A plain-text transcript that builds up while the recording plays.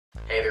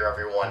Hey there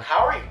everyone, how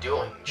are you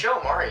doing? Joe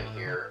Marion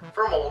here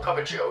for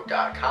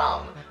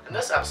MobileCupOfJoe.com. In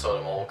this episode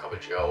of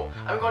MobileCupOfJoe,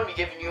 I'm going to be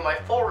giving you my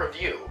full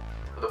review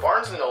of the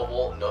Barnes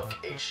Noble NOOK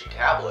HD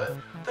tablet.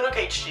 The NOOK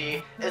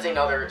HD is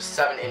another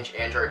 7-inch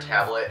Android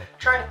tablet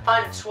trying to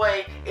find its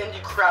way in the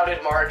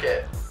crowded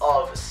market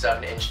of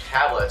 7-inch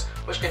tablets,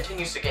 which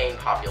continues to gain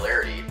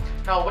popularity.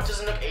 Now, what does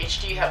the NOOK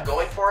HD have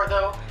going for it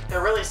though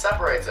that really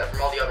separates it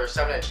from all the other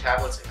 7-inch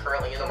tablets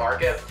currently in the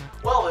market?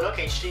 Well, the NOOK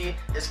HD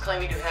is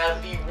claiming to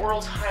have the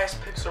world's highest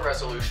pixel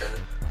resolution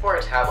for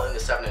a tablet in the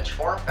 7-inch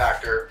form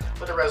factor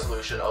with a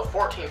resolution of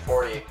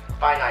 1440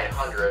 by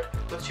 900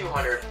 with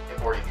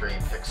 243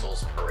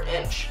 pixels per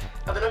inch.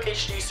 Now, the NOOK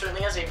HD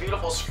certainly has a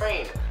beautiful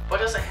screen, but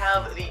does it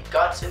have the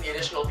guts and the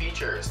additional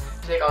features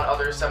to take on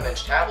other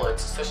 7-inch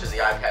tablets such as the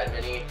iPad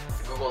mini,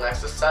 the Google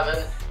Nexus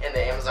 7, and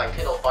the Amazon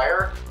Kindle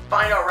Fire?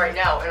 Find out right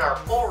now in our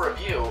full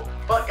review.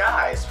 But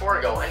guys, before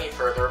we go any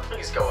further,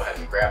 please go ahead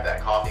and grab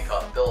that coffee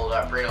cup, fill it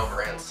up, bring it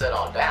over, and sit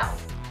on down.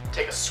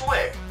 Take a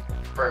swig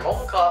for a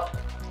Mobile Cup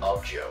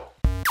of Joe.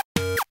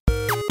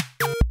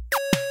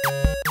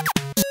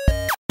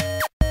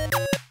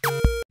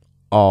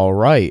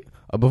 Alright,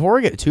 before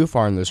we get too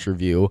far in this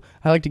review,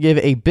 I'd like to give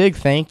a big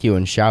thank you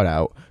and shout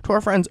out to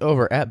our friends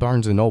over at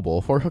Barnes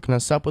Noble for hooking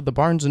us up with the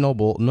Barnes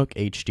Noble NOOK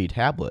HD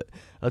tablet.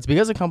 It's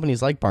because of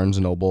companies like Barnes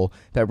Noble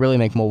that really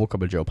make Mobile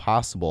Cup of Joe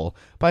possible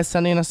by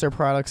sending us their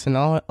products and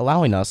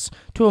allowing us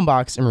to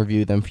unbox and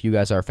review them for you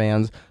guys, our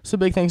fans. So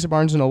big thanks to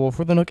Barnes Noble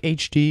for the NOOK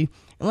HD,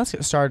 and let's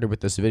get started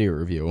with this video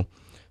review.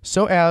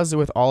 So as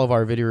with all of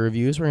our video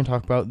reviews, we're going to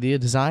talk about the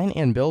design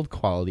and build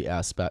quality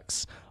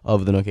aspects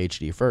of the NOOK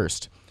HD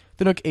first.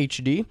 The NOOK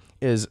HD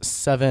is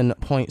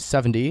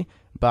 7.70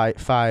 by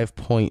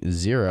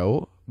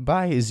 5.0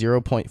 by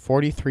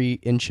 0.43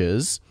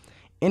 inches,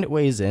 and it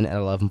weighs in at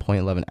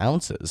 11.11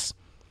 ounces.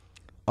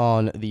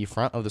 On the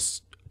front of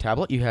the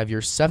tablet, you have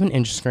your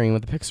 7-inch screen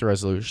with a pixel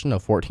resolution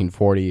of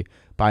 1440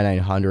 by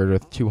 900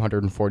 with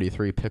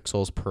 243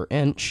 pixels per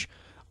inch.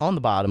 On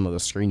the bottom of the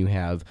screen, you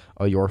have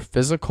your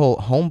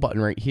physical home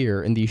button right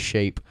here in the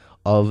shape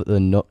of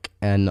the NOOK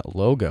N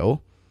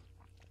logo.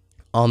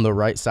 On the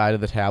right side of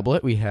the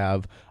tablet, we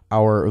have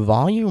our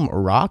volume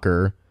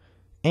rocker,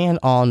 and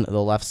on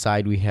the left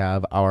side, we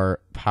have our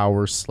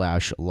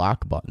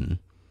power/lock button.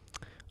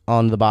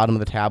 On the bottom of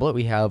the tablet,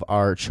 we have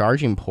our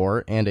charging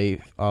port and a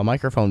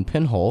microphone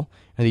pinhole,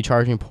 and the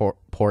charging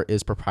port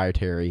is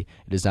proprietary.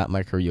 It is not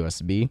micro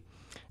USB.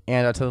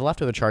 And to the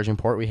left of the charging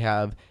port, we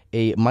have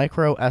a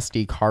micro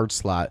SD card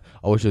slot,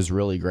 which is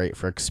really great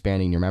for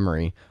expanding your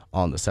memory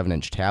on the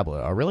 7-inch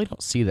tablet. I really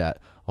don't see that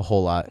a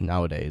whole lot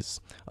nowadays.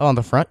 On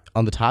the front,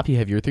 on the top, you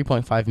have your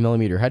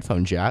 3.5mm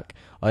headphone jack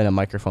and a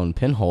microphone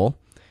pinhole.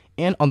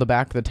 And on the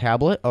back of the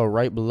tablet,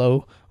 right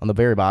below, on the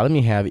very bottom,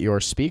 you have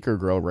your speaker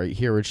grill right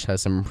here, which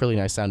has some really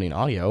nice sounding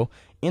audio.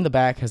 In the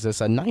back has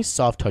this nice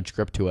soft touch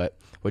grip to it,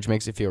 which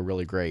makes it feel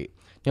really great.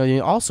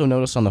 You also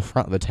notice on the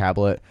front of the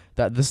tablet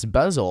that this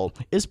bezel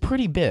is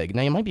pretty big.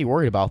 Now, you might be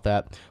worried about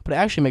that, but it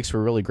actually makes for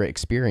a really great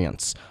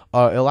experience.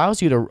 It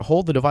allows you to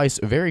hold the device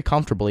very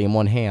comfortably in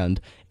one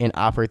hand and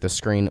operate the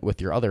screen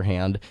with your other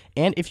hand.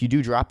 And if you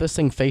do drop this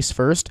thing face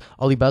first,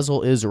 the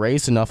bezel is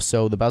raised enough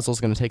so the bezel is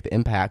going to take the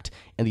impact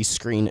and the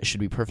screen should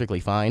be perfectly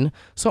fine.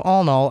 So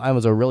all in all, I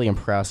was really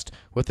impressed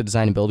with the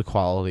design and build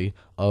quality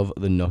of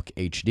the NOOK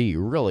HD.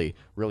 Really,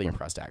 really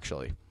impressed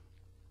actually.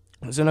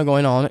 So now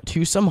going on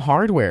to some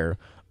hardware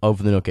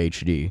of the NOOK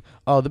HD.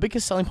 The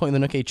biggest selling point of the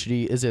NOOK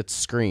HD is its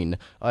screen.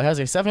 It has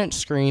a 7-inch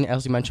screen,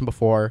 as we mentioned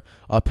before,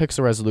 a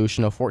pixel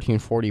resolution of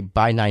 1440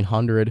 by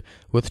 900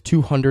 with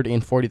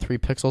 243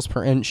 pixels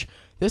per inch.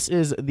 This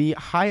is the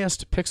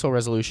highest pixel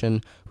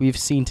resolution we've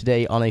seen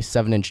today on a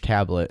 7-inch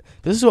tablet.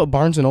 This is what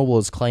Barnes Noble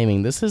is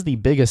claiming. This is the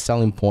biggest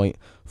selling point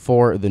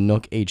for the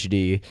NOOK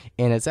HD,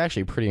 and it's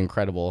actually pretty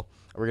incredible.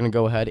 We're going to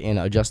go ahead and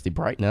adjust the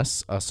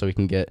brightness so we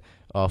can get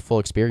full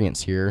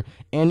experience here.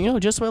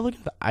 And, just by looking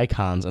at the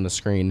icons on the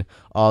screen,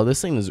 this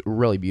thing is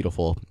really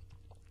beautiful.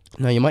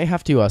 Now, you might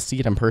have to see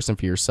it in person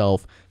for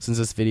yourself since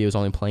this video is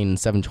only playing in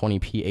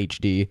 720p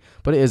HD,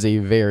 but it is a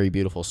very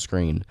beautiful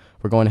screen.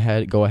 We're going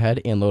to go ahead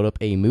and load up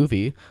a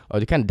movie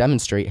to kind of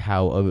demonstrate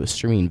how a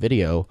streaming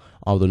video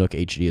of the NOOK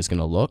HD is going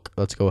to look.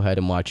 Let's go ahead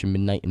and watch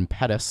Midnight in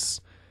Paris.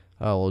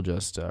 We'll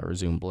just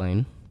resume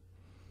Blaine.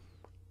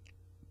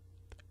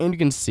 And you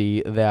can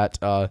see that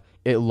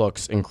it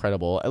looks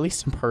incredible, at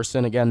least in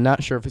person. Again,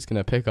 not sure if it's going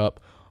to pick up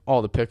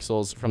all the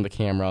pixels from the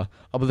camera,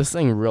 but this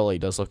thing really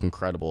does look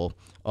incredible.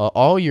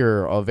 All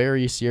your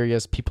very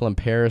serious people in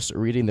Paris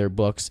reading their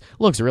books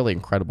looks really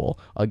incredible.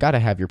 Gotta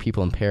have your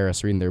people in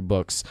Paris reading their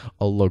books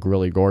look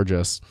really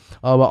gorgeous.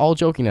 But all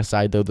joking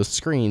aside, though, the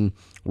screen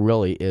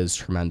really is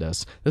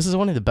tremendous. This is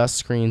one of the best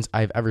screens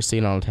I've ever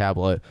seen on a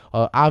tablet.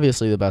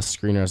 Obviously the best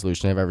screen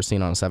resolution I've ever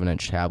seen on a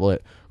 7-inch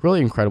tablet.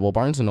 Really incredible.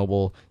 Barnes &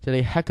 Noble did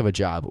a heck of a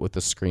job with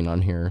the screen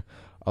on here.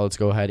 Let's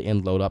go ahead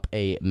and load up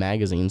a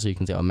magazine so you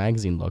can see how a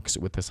magazine looks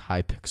with this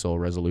high pixel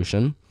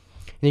resolution.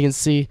 And you can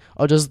see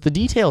just the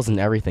details and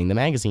everything. The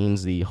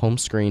magazines, the home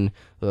screen,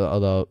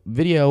 the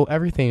video,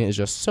 everything is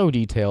just so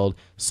detailed,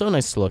 so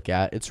nice to look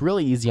at. It's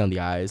really easy on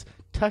the eyes.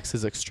 Text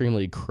is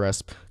extremely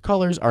crisp.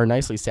 Colors are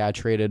nicely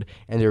saturated,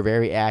 and they're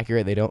very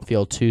accurate. They don't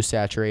feel too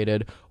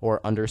saturated or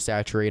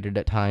undersaturated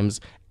at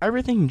times.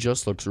 Everything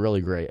just looks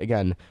really great.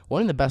 Again,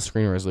 one of the best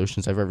screen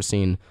resolutions I've ever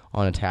seen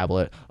on a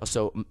tablet.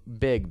 So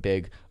big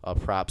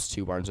props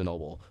to Barnes &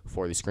 Noble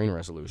for the screen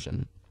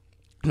resolution.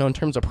 Now, in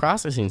terms of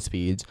processing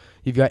speeds,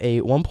 you've got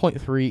a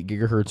 1.3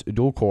 gigahertz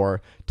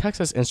dual-core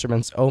Texas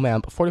Instruments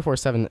OMAP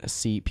 44/7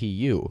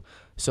 CPU.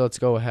 So let's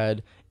go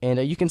ahead, and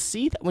you can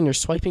see that when you're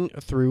swiping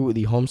through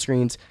the home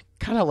screens,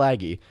 kind of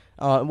laggy.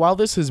 While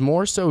this is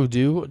more so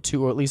due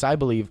to, or at least I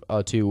believe,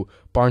 to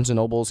Barnes &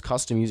 Noble's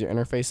custom user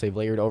interface they've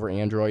layered over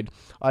Android,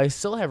 I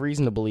still have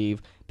reason to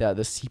believe that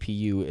the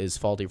CPU is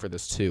faulty for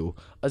this too.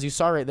 As you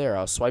saw right there,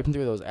 I was swiping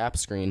through those app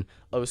screen.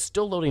 I was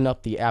still loading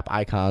up the app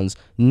icons.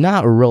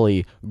 Not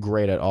really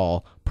great at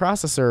all.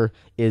 Processor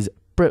is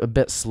a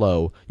bit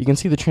slow. You can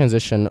see the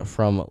transition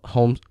from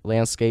home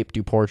landscape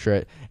to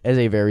portrait is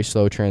a very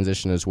slow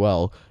transition as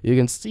well. You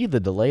can see the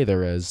delay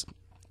there is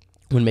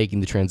when making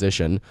the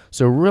transition,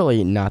 so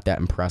really not that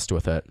impressed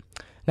with it.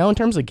 Now, in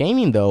terms of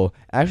gaming, though,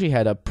 I actually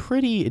had a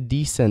pretty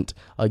decent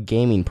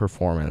gaming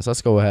performance.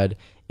 Let's go ahead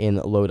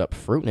and load up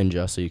Fruit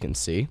Ninja so you can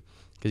see,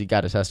 because you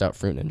got to test out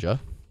Fruit Ninja.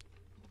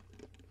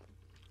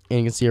 And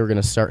you can see we're going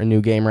to start a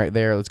new game right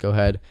there. Let's go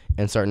ahead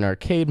and start in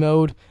arcade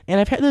mode. And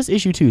I've had this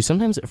issue too.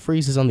 Sometimes it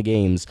freezes on the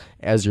games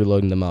as you're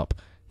loading them up.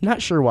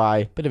 Not sure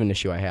why, bit of an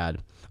issue I had.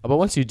 But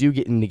once you do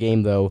get in the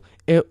game, though,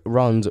 it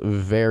runs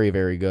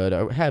very good.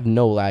 I have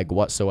no lag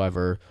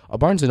whatsoever.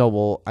 Barnes &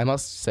 Noble, I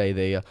must say,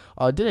 they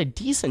did a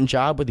decent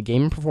job with the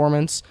gaming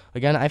performance.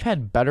 Again, I've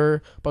had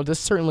better, but this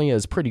certainly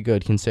is pretty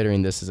good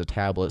considering this is a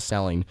tablet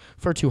selling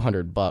for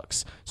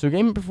 $200. So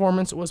gaming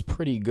performance was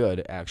pretty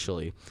good,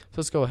 actually. So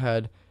let's go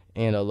ahead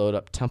and load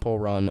up Temple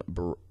Run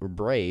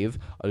Brave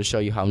to show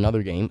you how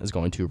another game is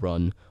going to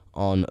run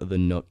on the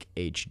Nook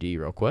HD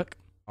real quick.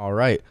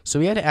 Alright, so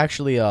we had to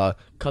actually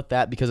cut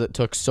that because it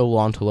took so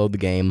long to load the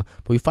game,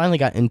 but we finally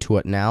got into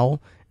it now.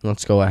 And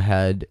let's go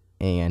ahead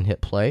and hit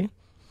play.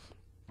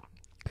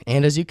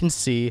 And as you can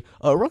see,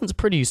 it runs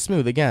pretty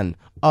smooth. Again,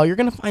 you're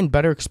going to find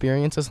better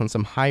experiences on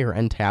some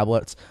higher-end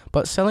tablets,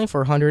 but selling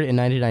for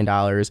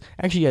 $199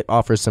 actually it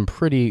offers some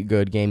pretty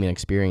good gaming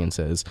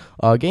experiences.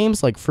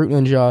 Games like Fruit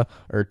Ninja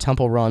or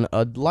Temple Run,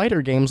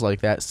 lighter games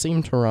like that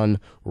seem to run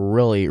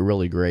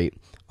really great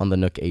on the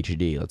Nook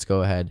HD. Let's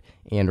go ahead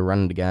and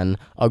run it again.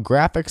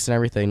 Graphics and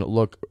everything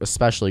look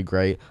especially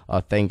great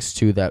thanks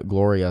to that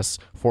glorious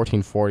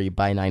 1440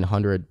 by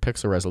 900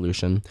 pixel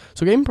resolution.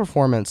 So game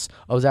performance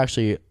was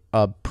actually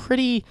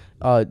pretty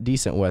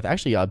decent with.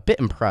 Actually, a bit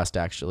impressed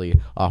actually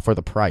for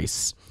the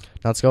price.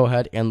 Now let's go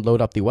ahead and load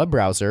up the web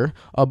browser.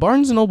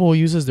 Barnes & Noble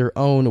uses their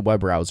own web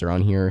browser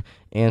on here,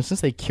 and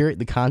since they curate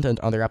the content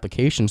on their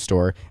application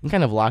store and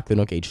kind of lock the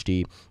Nook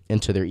HD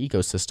into their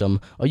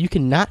ecosystem, you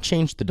cannot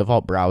change the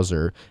default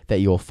browser that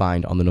you will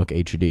find on the Nook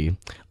HD.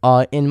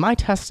 In my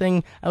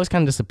testing, I was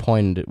kind of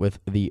disappointed with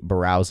the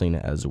browsing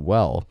as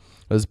well.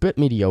 It was a bit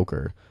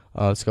mediocre.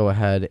 Let's go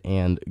ahead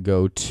and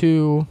go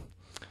to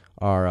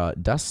our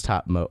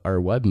desktop mode,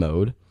 our web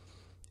mode.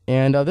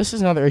 And this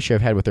is another issue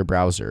I've had with their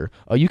browser.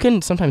 You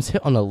can sometimes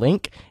hit on a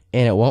link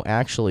and it won't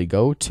actually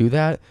go to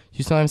that.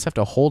 You sometimes have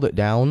to hold it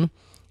down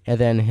and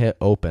then hit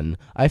open.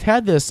 I've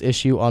had this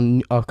issue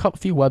on a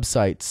few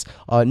websites.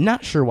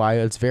 Not sure why.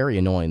 It's very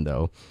annoying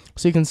though.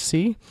 So you can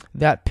see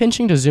that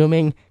pinching to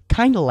zooming,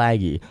 kind of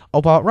laggy.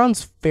 While it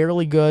runs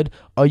fairly good,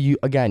 you're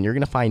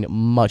going to find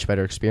much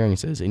better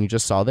experiences. And you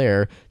just saw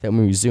there that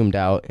when we zoomed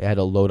out, it had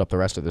to load up the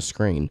rest of the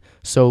screen.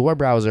 So the web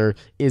browser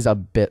is a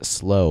bit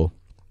slow.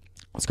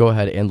 Let's go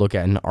ahead and look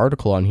at an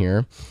article on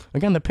here.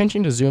 Again, the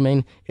pinching to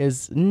zooming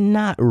is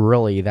not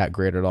really that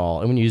great at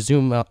all. And when you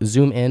zoom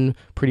in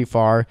pretty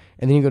far,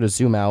 and then you go to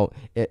zoom out,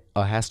 it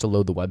has to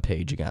load the web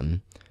page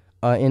again.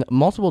 And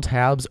multiple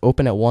tabs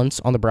open at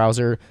once on the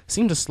browser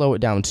seem to slow it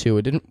down too.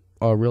 It didn't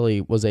really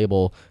was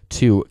able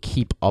to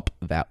keep up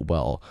that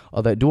well.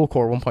 That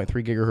dual-core 1.3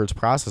 gigahertz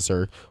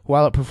processor,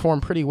 while it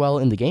performed pretty well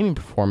in the gaming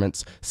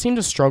performance, seemed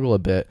to struggle a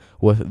bit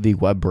with the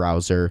web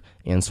browser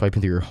and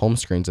swiping through your home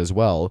screens as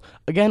well.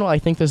 Again, I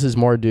think this is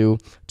more due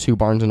to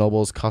Barnes &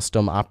 Noble's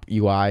custom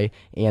UI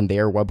and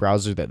their web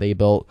browser that they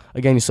built.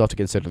 Again, you still have to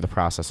consider the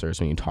processors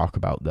when you talk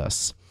about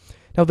this.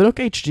 Now, the Nook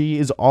HD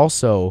is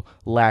also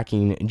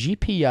lacking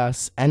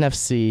GPS,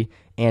 NFC,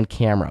 and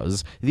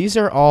cameras. These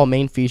are all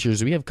main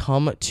features we have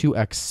come to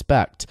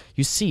expect.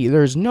 You see,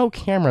 there's no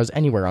cameras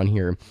anywhere on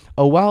here.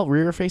 While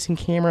rear-facing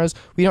cameras,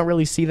 we don't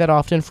really see that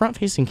often.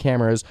 Front-facing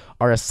cameras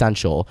are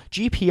essential.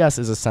 GPS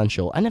is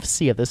essential.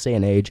 NFC at this day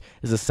and age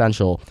is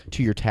essential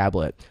to your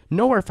tablet.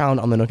 Nowhere found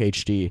on the Nook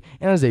HD,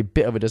 and it is a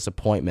bit of a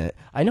disappointment.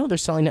 I know they're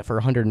selling it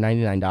for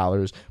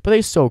 $199, but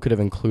they still could have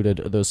included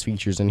those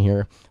features in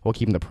here while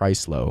keeping the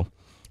price low.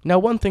 Now,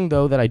 one thing,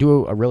 though, that I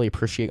do really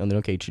appreciate on the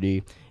Nook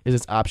HD is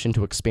its option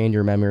to expand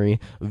your memory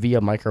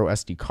via micro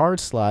SD card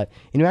slot,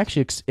 and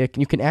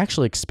you can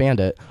actually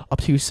expand it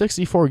up to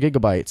 64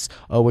 gigabytes,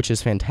 which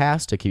is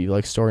fantastic if you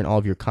like storing all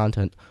of your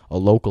content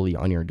locally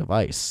on your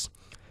device.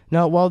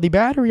 Now, while the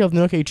battery of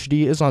the Nook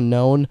HD is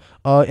unknown,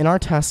 in our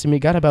testing, we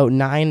got about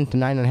 9 to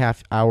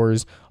 9.5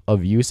 hours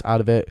of use out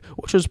of it,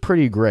 which was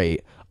pretty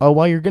great.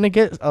 While you're going to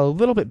get a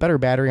little bit better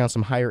battery on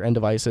some higher end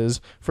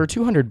devices, for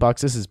 $200,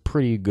 this is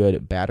pretty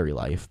good battery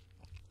life.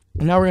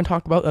 Now we're going to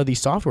talk about the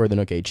software of the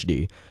Nook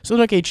HD. So the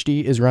Nook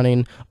HD is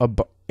running a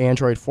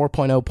Android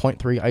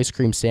 4.0.3 ice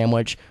cream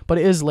sandwich, but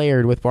it is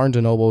layered with Barnes &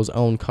 Noble's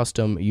own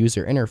custom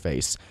user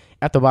interface.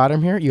 At the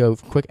bottom here, you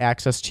have quick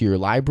access to your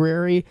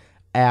library,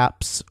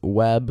 apps,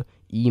 web,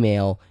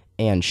 email,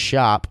 and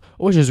shop,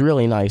 which is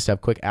really nice to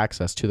have quick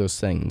access to those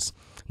things.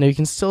 Now you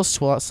can still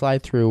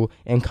slide through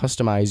and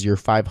customize your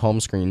 5 home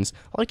screens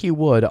like you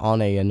would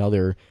on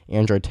another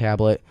Android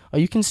tablet.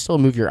 You can still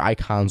move your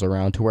icons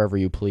around to wherever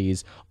you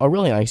please.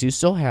 Really nice. You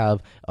still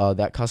have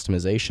that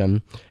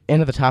customization.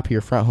 And at the top of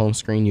your front home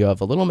screen, you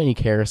have a little mini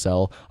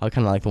carousel, kind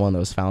of like the one that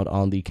was found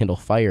on the Kindle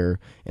Fire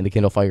and the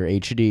Kindle Fire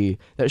HD,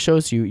 that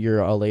shows you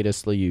your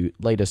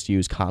latest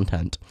used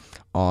content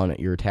on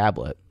your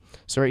tablet.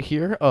 So right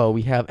here,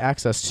 we have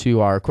access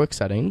to our quick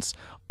settings.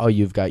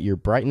 You've got your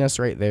brightness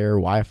right there,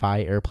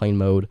 Wi-Fi, airplane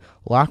mode,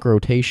 lock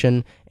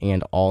rotation,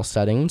 and all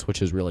settings,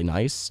 which is really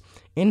nice.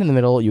 And in the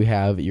middle, you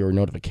have your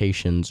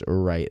notifications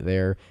right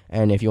there.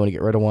 And if you want to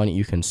get rid of one,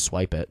 you can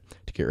swipe it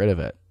to get rid of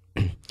it.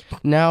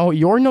 Now,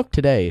 your Nook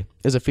Today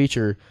is a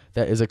feature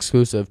that is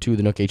exclusive to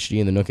the Nook HD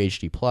and the Nook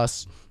HD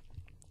Plus.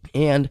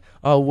 And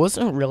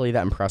wasn't really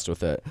that impressed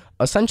with it.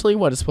 Essentially,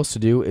 what it's supposed to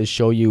do is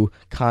show you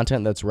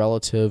content that's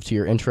relative to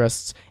your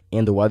interests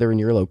and the weather in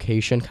your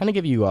location, kind of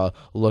give you a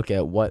look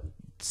at what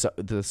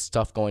the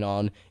stuff going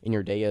on in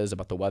your day is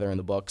about the weather in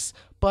the books.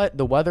 But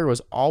the weather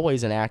was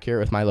always inaccurate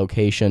with my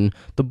location.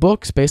 The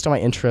books, based on my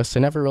interests,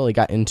 I never really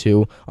got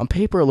into. On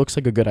paper, it looks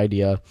like a good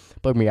idea,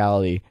 but in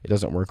reality, it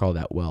doesn't work all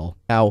that well.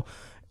 Now,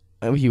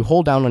 if you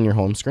hold down on your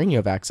home screen, you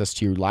have access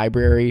to your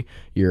library,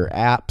 your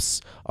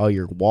apps,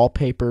 your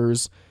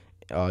wallpapers,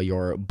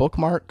 your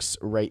bookmarks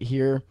right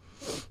here.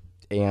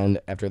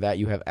 And after that,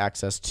 you have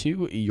access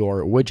to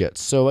your widgets.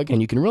 So again,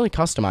 you can really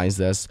customize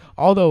this.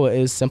 Although it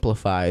is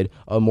simplified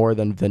more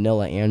than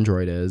vanilla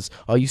Android is,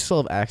 you still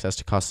have access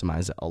to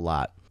customize it a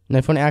lot. Now,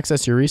 if you want to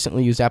access your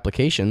recently used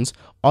applications,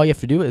 all you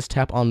have to do is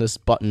tap on this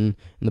button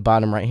in the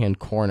bottom right-hand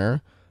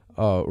corner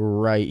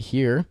right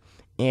here,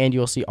 and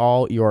you'll see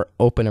all your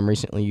open and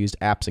recently used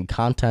apps and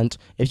content.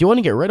 If you want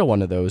to get rid of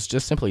one of those,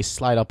 just simply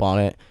slide up on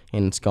it,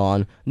 and it's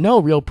gone.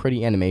 No real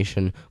pretty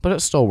animation, but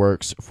it still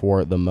works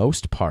for the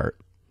most part.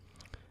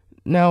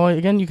 Now,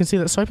 again, you can see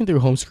that swiping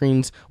through home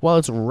screens, while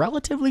it's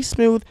relatively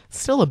smooth,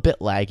 still a bit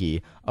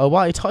laggy. While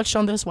I touched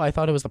on this, while I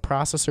thought it was the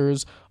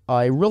processors,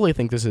 I really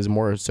think this is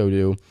more so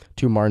due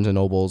to Barnes &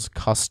 Noble's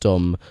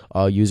custom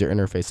user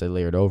interface they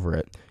layered over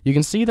it. You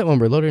can see that when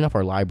we're loading up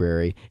our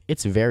library,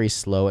 it's very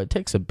slow. It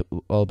takes a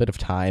bit of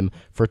time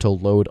for it to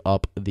load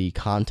up the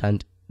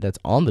content that's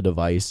on the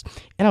device,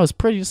 and I was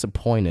pretty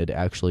disappointed,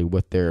 actually,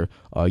 with their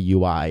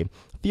UI.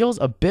 Feels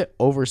a bit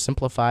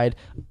oversimplified.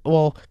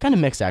 Well, kind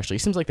of mixed, actually.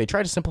 It seems like they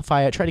try to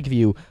simplify it, try to give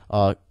you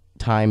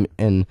time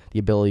and the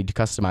ability to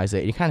customize it,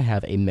 and you kind of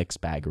have a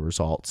mixed bag of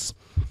results.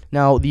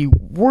 Now, the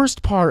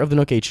worst part of the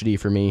Nook HD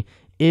for me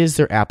is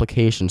their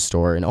application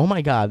store, and oh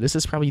my god, this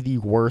is probably the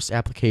worst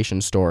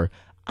application store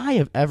I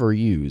have ever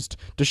used.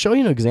 To show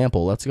you an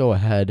example, let's go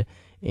ahead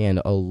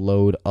and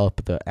load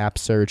up the app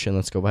search, and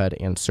let's go ahead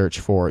and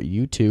search for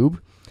YouTube,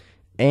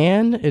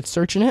 and it's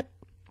searching it.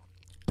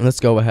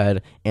 Let's go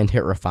ahead and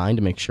hit refine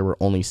to make sure we're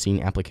only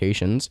seeing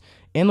applications.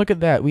 And look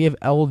at that, we have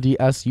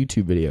LDS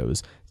YouTube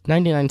videos,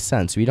 99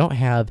 cents. We don't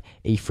have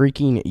a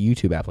freaking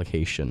YouTube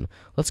application.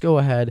 Let's go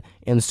ahead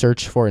and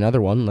search for another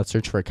one. Let's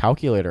search for a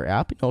calculator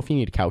app. If you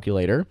need a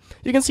calculator,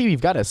 you can see we've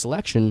got a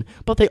selection,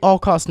 but they all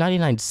cost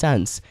 99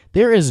 cents.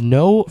 There is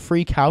no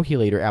free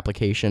calculator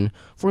application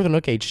for the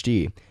Nook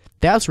HD.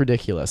 That's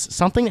ridiculous.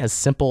 Something as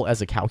simple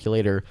as a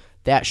calculator,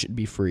 that should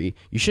be free.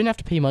 You shouldn't have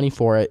to pay money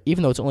for it,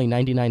 even though it's only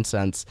 99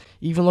 cents.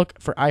 Even look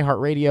for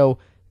iHeartRadio,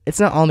 it's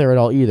not on there at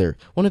all either.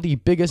 One of the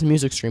biggest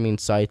music streaming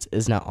sites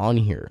is not on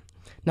here.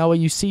 Now,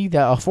 you see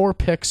that a 4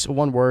 picks,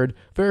 1 word,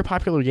 very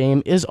popular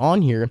game is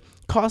on here,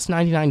 costs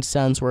 99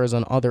 cents, whereas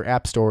on other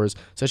app stores,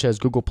 such as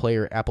Google Play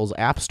or Apple's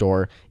App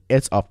Store,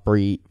 it's a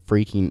free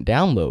freaking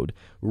download.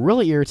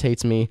 Really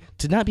irritates me.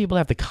 To not be able to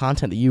have the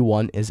content that you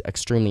want is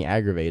extremely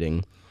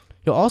aggravating.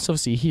 You'll also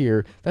see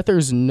here that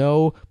there's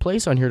no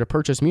place on here to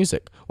purchase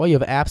music. While you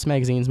have apps,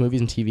 magazines, movies,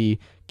 and TV,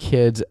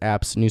 kids,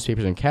 apps,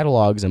 newspapers, and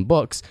catalogs, and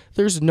books,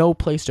 there's no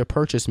place to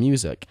purchase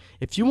music.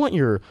 If you want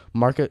your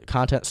market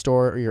content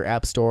store or your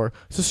app store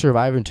to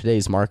survive in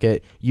today's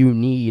market, you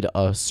need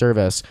a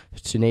service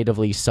to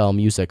natively sell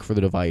music for the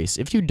device.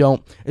 If you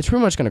don't, it's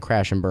pretty much going to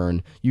crash and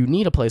burn. You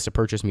need a place to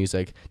purchase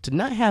music. To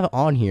not have it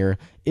on here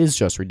is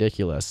just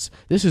ridiculous.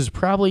 This is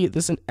probably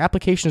an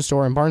application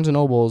store in Barnes &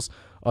 Noble's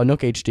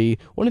Nook HD,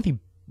 one of the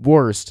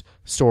worst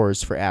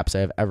stores for apps I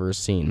have ever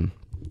seen.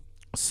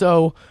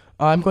 So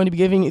I'm going to be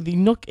giving the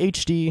Nook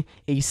HD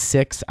a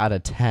 6 out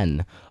of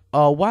 10.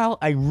 While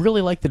I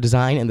really like the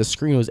design and the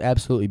screen was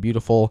absolutely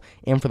beautiful,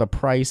 and for the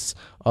price,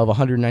 of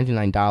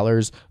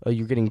 $199.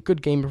 You're getting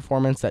good game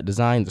performance, that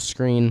design, the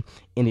screen,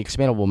 and the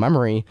expandable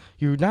memory.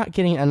 You're not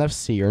getting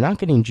NFC, you're not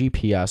getting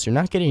GPS, you're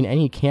not getting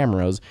any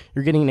cameras.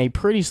 You're getting a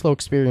pretty slow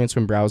experience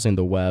when browsing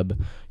the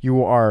web.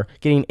 You are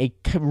getting a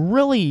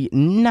really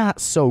not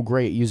so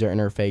great user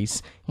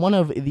interface, one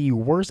of the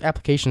worst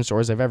application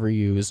stores I've ever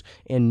used,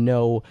 and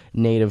no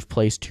native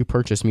place to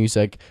purchase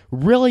music.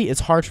 Really,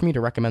 it's hard for me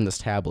to recommend this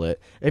tablet.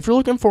 If you're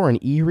looking for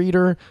an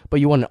e-reader, but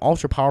you want an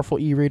ultra-powerful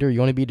e-reader, you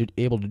want to be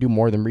able to do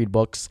more than read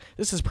books,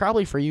 this is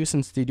probably for you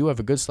since they do have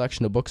a good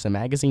selection of books and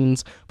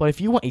magazines. But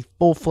if you want a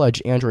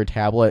full-fledged Android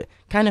tablet,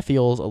 kind of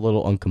feels a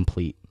little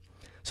incomplete.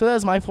 So that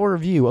is my full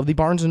review of the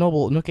Barnes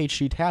Noble Nook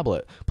HD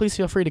tablet. Please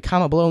feel free to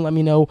comment below and let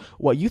me know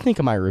what you think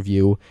of my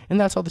review. And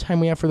that's all the time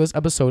we have for this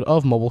episode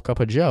of Mobile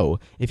Cup of Joe.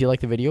 If you liked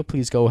the video,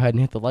 please go ahead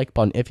and hit the like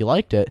button if you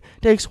liked it.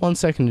 It takes 1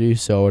 second to do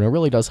so, and it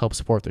really does help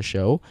support the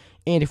show.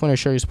 And if you want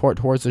to show your support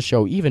towards the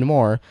show even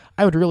more,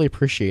 I would really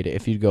appreciate it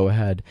if you'd go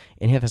ahead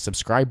and hit the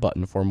subscribe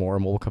button for more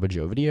Mobile Cup of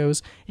Joe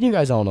videos. And you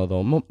guys all know,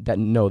 though, that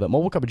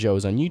Mobile Cup of Joe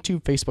is on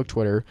YouTube, Facebook,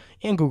 Twitter,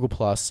 and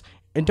Google+.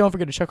 And don't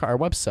forget to check out our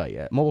website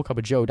at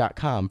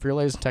MobileCupOfJoe.com for your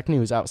latest tech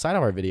news outside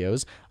of our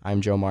videos. I'm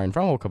Joe Martin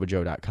from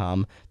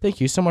MobileCupOfJoe.com. Thank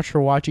you so much for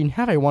watching.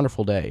 Have a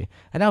wonderful day.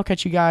 And I'll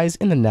catch you guys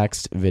in the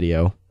next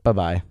video.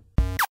 Bye-bye.